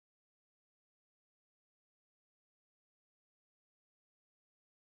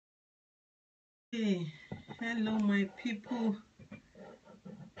Hey, hello, my people.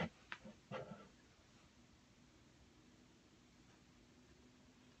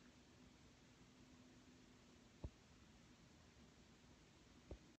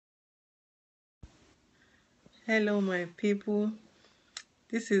 Hello, my people.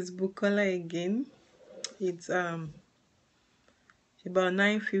 This is Bukola again. It's about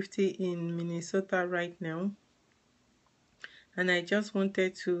 9:50 in Minnesota right now, and I just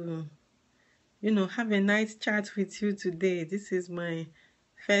wanted to, have a nice chat with you today. This is my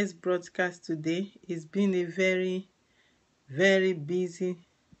first broadcast today. It's been a very, very busy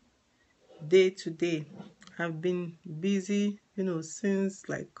day today. I've been busy, since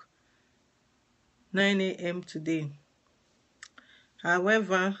like 9 a.m. today.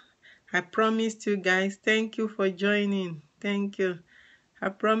 However, I promised you guys, thank you for joining. Thank you. I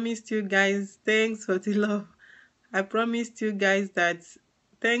promised you guys, thanks for the love. I promised you guys that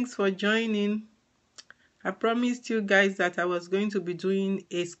thanks for joining. I promised you guys that I was going to be doing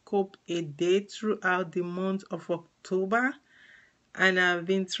a scope a day throughout the month of October. And I've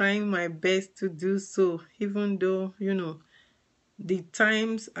been trying my best to do so, even though, the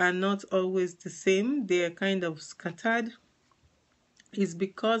times are not always the same. They are kind of scattered. It's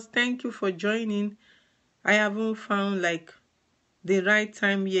because thank you for joining. I haven't found like the right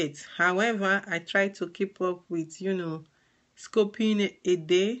time yet. However, I try to keep up with, scoping a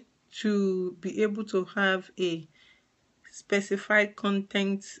day to be able to have a specified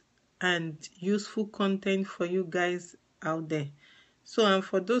content and useful content for you guys out there. So, and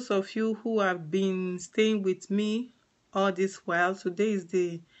for those of you who have been staying with me all this while, today is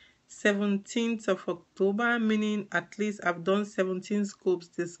the 17th of October, meaning at least I've done 17 scopes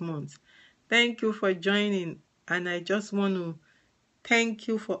this month. Thank you for joining, and I just want to thank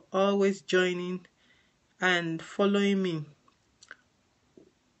you for always joining and following me.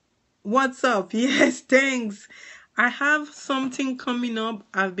 What's up? Yes, thanks. I have something coming up.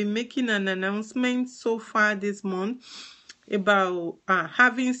 I've been making an announcement so far this month about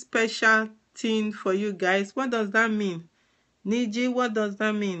having special thing for you guys. What does that mean? Niji, what does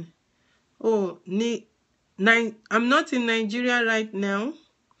that mean? Oh, I'm not in Nigeria right now.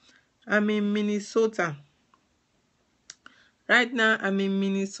 I'm in Minnesota. Right now, I'm in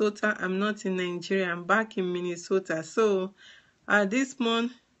Minnesota. I'm not in Nigeria. I'm back in Minnesota. So, this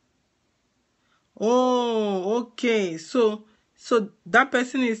month, oh, okay. So that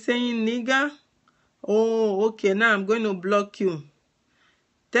person is saying nigger. Oh, okay. Now I'm going to block you.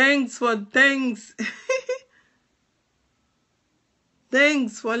 Thanks.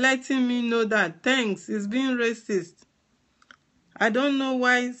 Thanks for letting me know that. Thanks. It's being racist. I don't know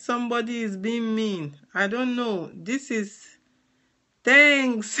why somebody is being mean. I don't know.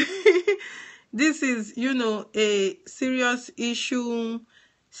 Thanks. This is, a serious issue,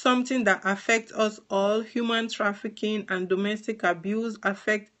 something that affects us all. Human trafficking and domestic abuse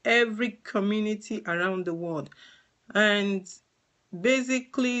affect every community around the world. And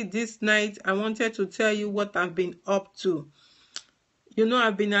basically, this night, I wanted to tell you what I've been up to.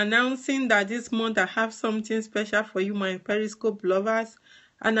 I've been announcing that this month I have something special for you, my Periscope lovers.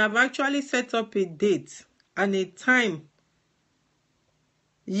 And I've actually set up a date and a time.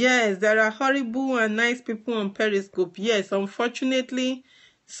 Yes, there are horrible and nice people on Periscope. Yes, unfortunately,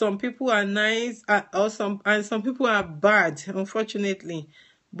 some people are nice and some people are bad, unfortunately.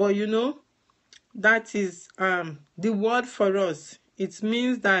 But that is the word for us. It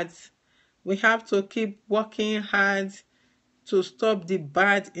means that we have to keep working hard to stop the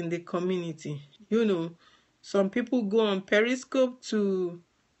bad in the community. Some people go on Periscope to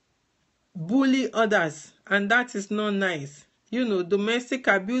bully others, and that is not nice. Domestic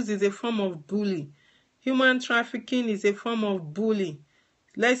abuse is a form of bully. Human trafficking is a form of bully.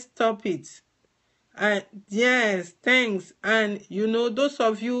 Let's stop it. Yes, thanks. And those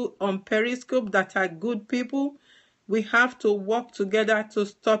of you on Periscope that are good people, we have to work together to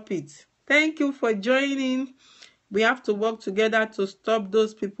stop it. Thank you for joining. We have to work together to stop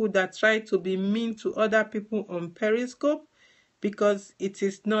those people that try to be mean to other people on Periscope, because it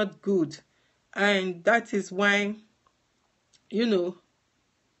is not good. And that is why,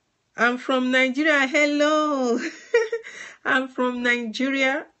 I'm from Nigeria. Hello. I'm from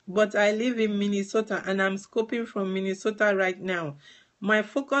Nigeria, but I live in Minnesota, and I'm scoping from Minnesota right now. My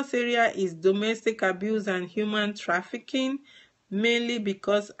focus area is domestic abuse and human trafficking, mainly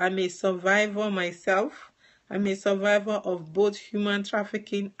because I'm a survivor myself. I'm a survivor of both human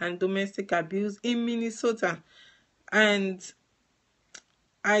trafficking and domestic abuse in Minnesota. And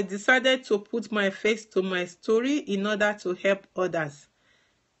I decided to put my face to my story in order to help others.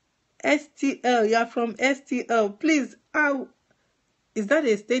 STL, you're from STL. Please, Is that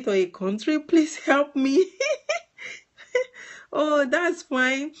a state or a country? Please help me. Oh, that's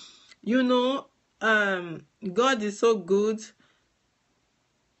fine. You know, God is so good.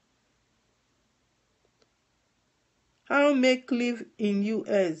 How make live in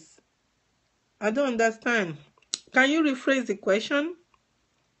US? I don't understand. Can you rephrase the question?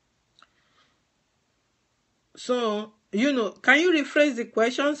 So, can you rephrase the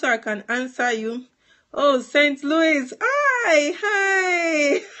question so I can answer you? Oh, St. Louis. Hi,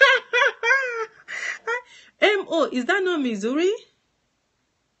 hi. MO, is that not Missouri?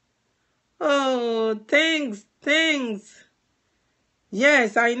 Oh, thanks, thanks.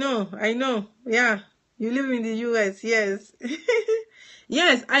 Yes, I know. Yeah, you live in the US, yes.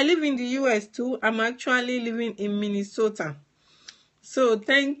 Yes, I live in the US too. I'm actually living in Minnesota. So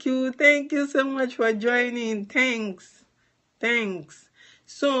thank you so much for joining. Thanks.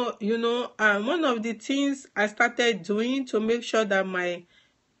 So, one of the things I started doing to make sure that my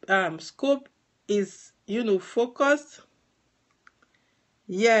scope is, focused.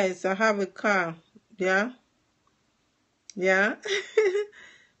 Yes, I have a car. Yeah.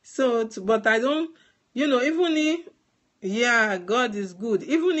 So, but I don't, even if, yeah, God is good.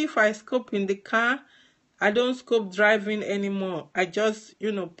 Even if I scope in the car, I don't scope driving anymore. I just,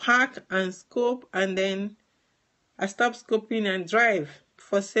 park and scope, and then I stop scoping and drive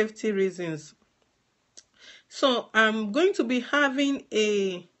for safety reasons. So I'm going to be having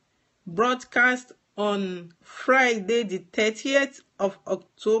a broadcast on Friday, the 30th of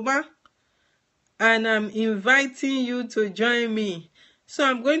October, and I'm inviting you to join me. So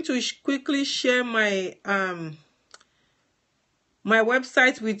I'm going to quickly share my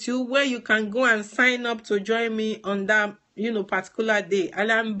website with you, where you can go and sign up to join me on that particular day.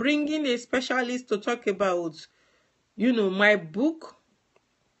 And I'm bringing a specialist to talk about my book,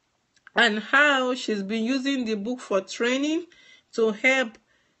 and how she's been using the book for training to help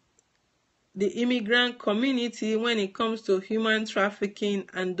the immigrant community when it comes to human trafficking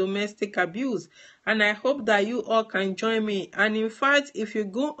and domestic abuse. And I hope that you all can join me. And in fact, if you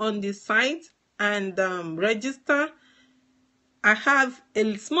go on the site and register, I have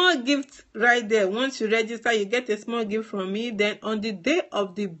a small gift right there. Once you register, you get a small gift from me. Then on the day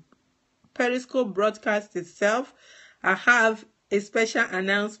of the Periscope broadcast itself, I have a special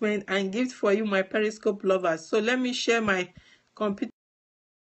announcement and gift for you, my Periscope lovers. So let me share my computer.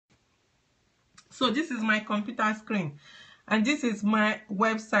 So this is my computer screen, and this is my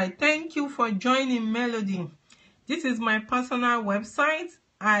website. Thank you for joining, Melody. This is my personal website.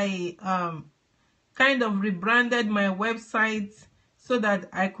 I kind of rebranded my website so that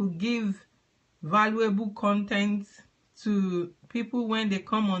I could give valuable content to people when they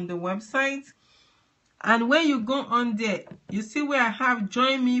come on the website. And when you go on there, you see where I have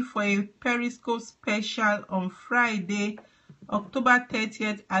join me for a Periscope special on Friday, October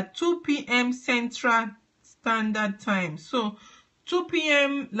 30th at 2 p.m. Central Standard Time. So 2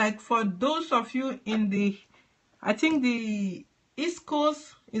 p.m. like for those of you in the, I think the East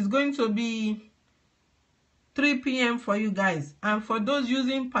Coast is going to be 3 p.m. for you guys. And for those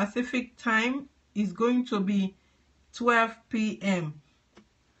using Pacific time, it's going to be 12 p.m.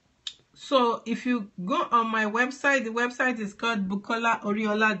 So if you go on my website, the website is called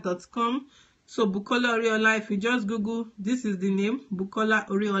bukolaoriola.com. So Bukola Oriola, if you just Google, this is the name, Bukola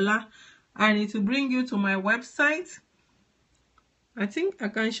Oriola, and it will bring you to my website. I think I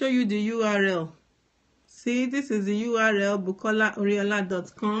can show you the URL. See, this is the URL,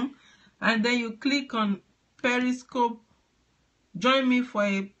 bukolaoriola.com, and then you click on Periscope, join me for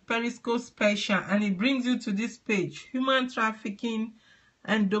a Periscope special, and it brings you to this page, human trafficking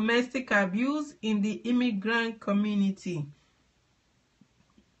and domestic abuse in the immigrant community.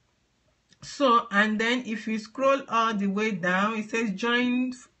 So, and then if you scroll all the way down, it says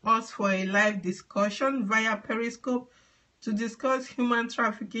join us for a live discussion via Periscope to discuss human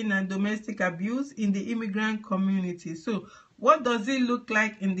trafficking and domestic abuse in the immigrant community. So what does it look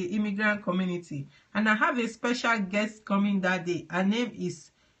like in the immigrant community? And I have a special guest coming that day. Her name is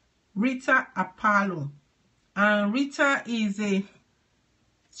Rita Apaloo, and Rita is a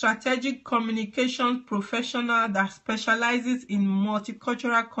strategic communications professional that specializes in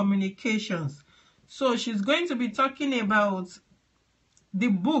multicultural communications. So she's going to be talking about the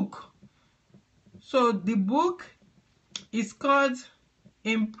book. So the book is called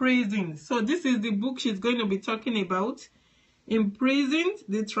Imprisoned. So this is the book she's going to be talking about. Imprisoned,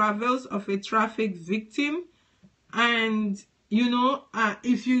 the travels of a traffic victim. And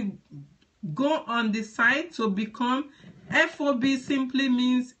if you go on the site to become FOB, simply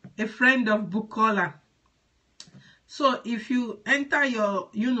means a friend of Bukola. So if you enter your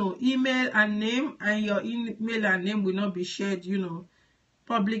email and name, and your email and name will not be shared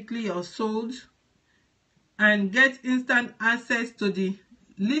publicly or sold, and get instant access to the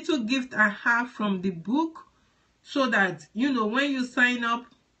little gift I have from the book, so that when you sign up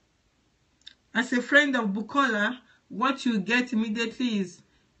as a friend of Bukola, what you get immediately is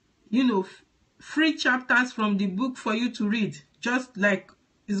free chapters from the book for you to read. Just like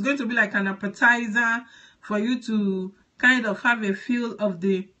it's going to be like an appetizer for you to kind of have a feel of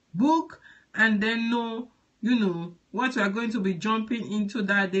the book, and then know what we are going to be jumping into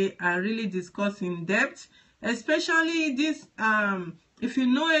that day and really discuss in depth. Especially this if you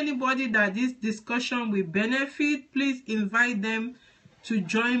know anybody that this discussion will benefit, please invite them to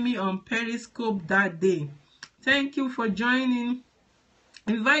join me on Periscope that day. Thank you for joining.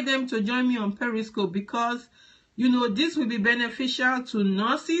 Invite them to join me on Periscope, because this will be beneficial to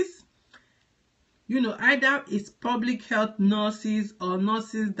nurses. Either it's public health nurses or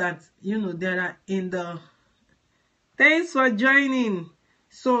nurses that that are in the thanks for joining.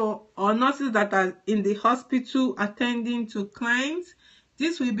 So, or nurses that are in the hospital attending to clients.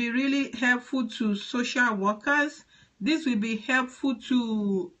 This will be really helpful to social workers. This will be helpful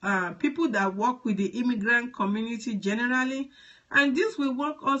to people that work with the immigrant community generally. And this will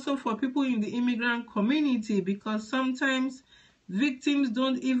work also for people in the immigrant community, because sometimes victims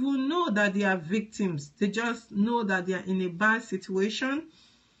don't even know that they are victims. They just know that they are in a bad situation.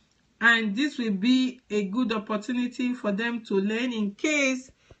 And this will be a good opportunity for them to learn in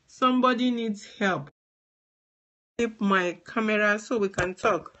case somebody needs help. Flip my camera so we can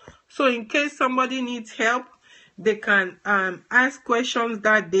talk. So in case somebody needs help, they can ask questions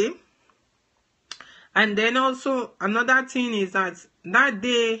that day. And then also another thing is that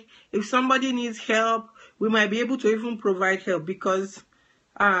day, if somebody needs help, we might be able to even provide help, because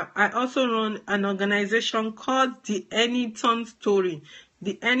I also run an organization called the Anyton Story.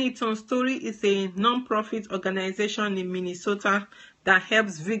 The Anyton Story is a non-profit organization in Minnesota that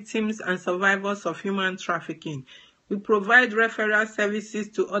helps victims and survivors of human trafficking. We provide referral services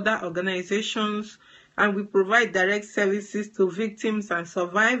to other organizations, and we provide direct services to victims and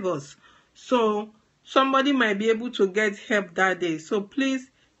survivors. So somebody might be able to get help that day. So please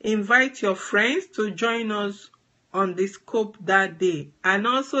invite your friends to join us on the scope that day. And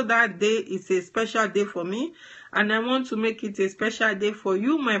also that day is a special day for me, and I want to make it a special day for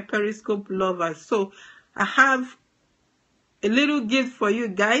you, my Periscope lovers. So I have a little gift for you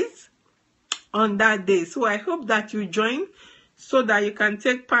guys on that day. So I hope that you join, so that you can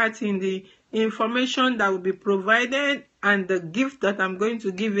take part in the information that will be provided and the gift that I'm going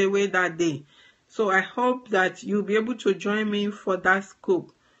to give away that day. So I hope that you'll be able to join me for that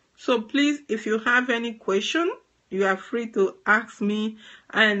scope. So please, if you have any question, you are free to ask me.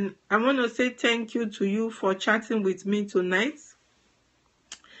 And I want to say thank you to you for chatting with me tonight,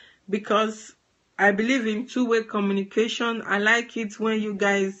 because I believe in two-way communication. I like it when you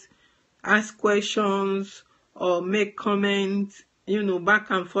guys ask questions or make comments, back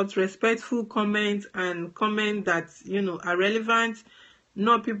and forth, respectful comments, and comments that, are relevant,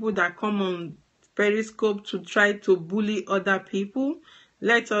 not people that come on Periscope to try to bully other people.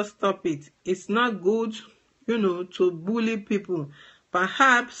 Let us stop it. It's not good, to bully people.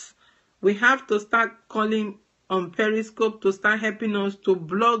 Perhaps we have to start calling on Periscope to start helping us to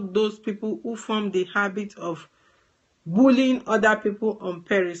block those people who form the habit of bullying other people on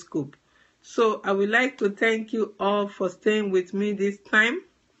Periscope. So I would like to thank you all for staying with me this time.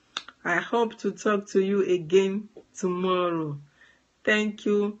 I hope to talk to you again tomorrow. Thank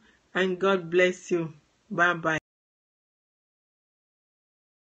you, and God bless you. Bye-bye.